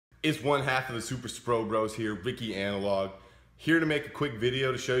It's one half of the Super Spro Bros here, Ricky Analog, here to make a quick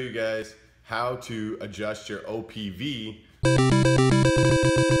video to show you guys how to adjust your OPV.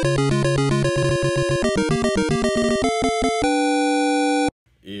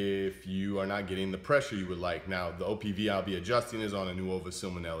 If you are not getting the pressure you would like. Now, the OPV I'll be adjusting is on a Nuova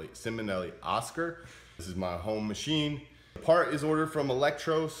Simonelli Oscar. This is my home machine. The part is ordered from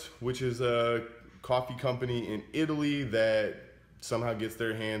Electros, which is a coffee company in Italy that somehow gets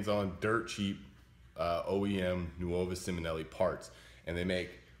their hands on dirt cheap OEM Nuova Simonelli parts. And they make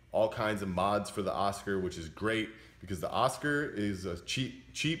all kinds of mods for the Oscar, which is great because the Oscar is a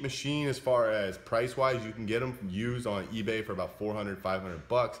cheap machine as far as price wise. You can get them used on eBay for about 400, 500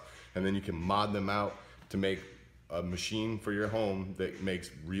 bucks, and then you can mod them out to make a machine for your home that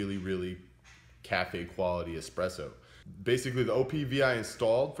makes really cafe quality espresso. Basically, the OPV I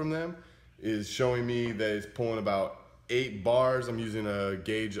installed from them is showing me that it's pulling about 8 bars. I'm using a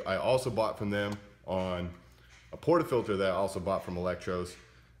gauge I also bought from them on a portafilter that I also bought from Electros.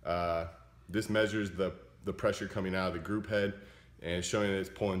 This measures the pressure coming out of the group head, and it's showing that it's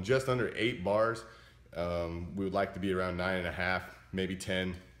pulling just under 8 bars. We would like to be around 9.5, maybe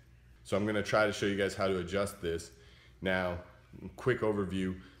 10. So I'm gonna try to show you guys how to adjust this. Now, quick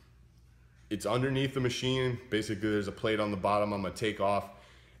overview. It's underneath the machine. Basically, there's a plate on the bottom I'm gonna take off,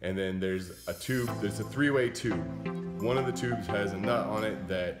 and then there's a tube. There's a 3-way tube. One of the tubes has a nut on it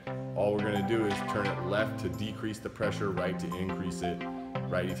that all we're gonna do is turn it left to decrease the pressure, right to increase it,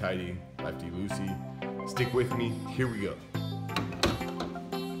 righty-tighty, lefty-loosey. Stick with me, here we go.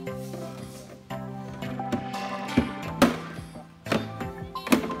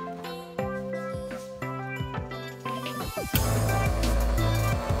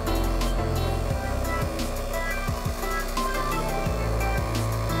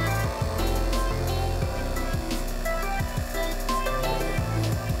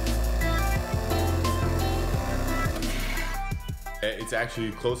 It's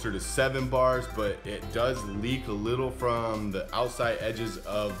actually closer to 7 bars, but it does leak a little from the outside edges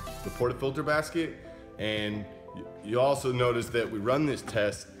of the portafilter basket. And you also notice that we run this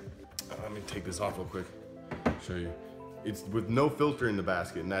test. Let me take this off real quick, show you. It's with no filter in the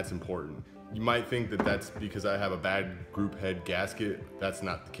basket, and that's important. You might think that that's because I have a bad group head gasket. That's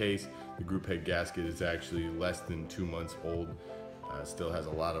not the case. The group head gasket is actually less than 2 months old. Still has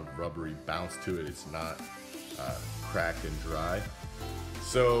a lot of rubbery bounce to it. It's not cracked and dry.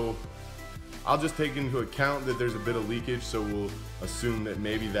 So I'll just take into account that there's a bit of leakage, so we'll assume that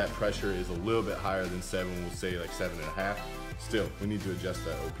maybe that pressure is a little bit higher than 7. We'll say like 7.5. Still, we need to adjust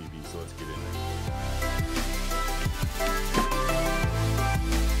that OPV, so let's get in there.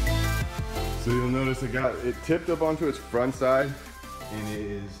 So you'll notice I got it tipped up onto its front side, and it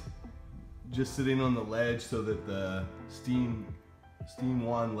is just sitting on the ledge so that the steam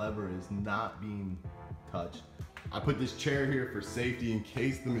wand lever is not being touched. I put this chair here for safety in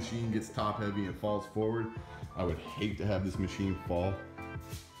case the machine gets top heavy and falls forward. I would hate to have this machine fall.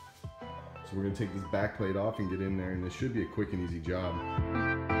 So we're gonna take this back plate off and get in there, and this should be a quick and easy job.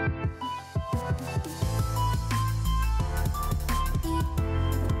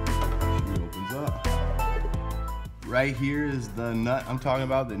 Machine opens up. Right here is the nut I'm talking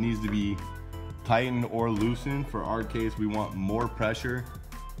about that needs to be tightened or loosened. For our case, we want more pressure,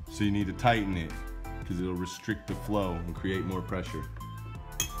 so you need to tighten it, because it'll restrict the flow and create more pressure.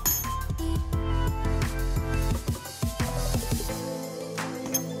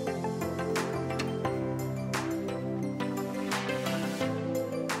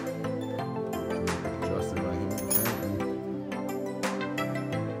 Adjusting my hand apparently.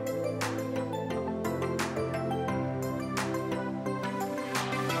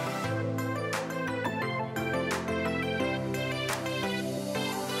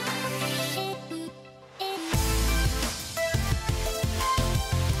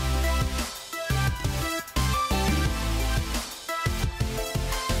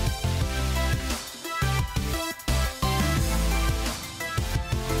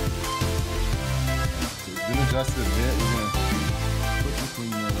 Adjust it a bit. We're gonna put this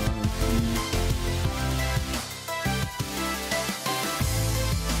one on and see.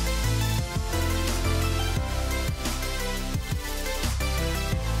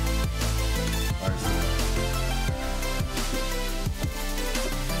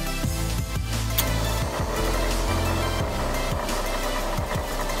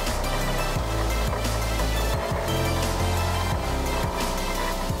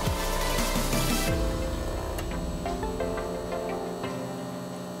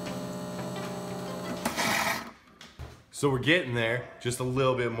 So we're getting there, just a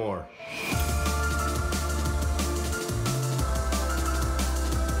little bit more.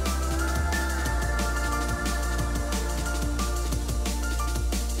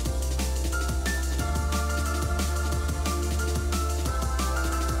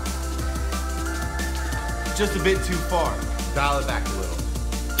 just a bit too far. Dial it back a little.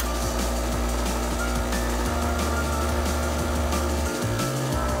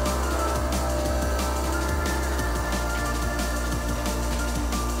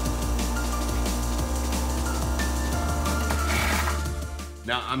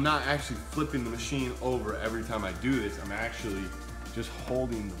 Now, I'm not actually flipping the machine over every time I do this. I'm actually just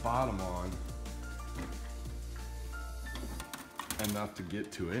holding the bottom on enough to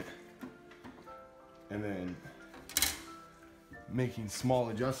get to it, and then making small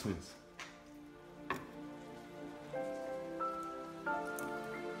adjustments.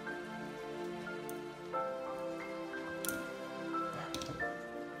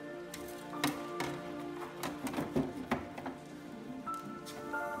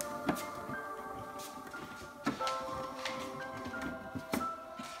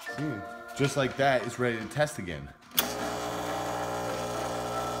 Just like that, it's ready to test again.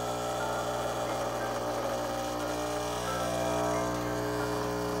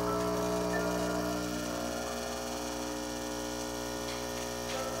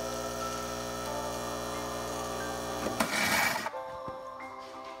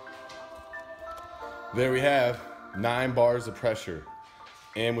 There we have 9 bars of pressure.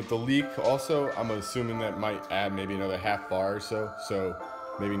 And with the leak also, I'm assuming that might add maybe another half bar or so. So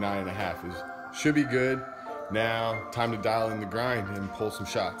maybe 9.5 should be good. Now, time to dial in the grind and pull some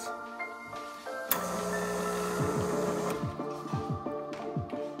shots.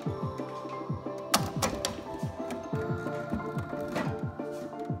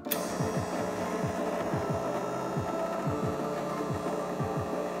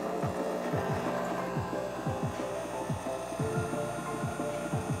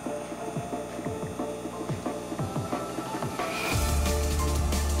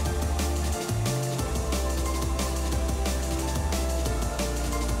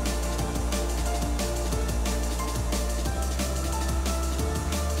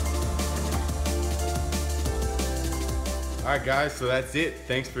 Alright guys, so that's it.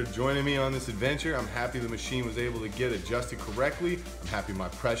 Thanks for joining me on this adventure. I'm happy the machine was able to get adjusted correctly. I'm happy my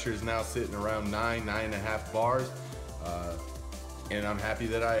pressure is now sitting around 9.5 bars. And I'm happy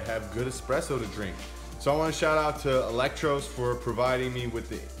that I have good espresso to drink. So I want to shout out to Electros for providing me with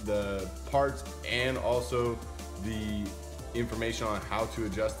the parts and also the information on how to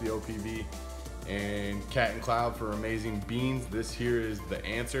adjust the OPV. And Cat and Cloud for amazing beans. This here is the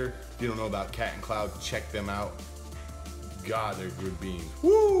answer. If you don't know about Cat and Cloud, check them out. God, they're good beans.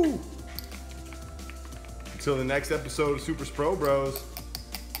 Woo! Until the next episode of Super Spro Bros,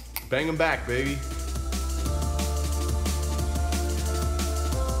 bang them back, baby.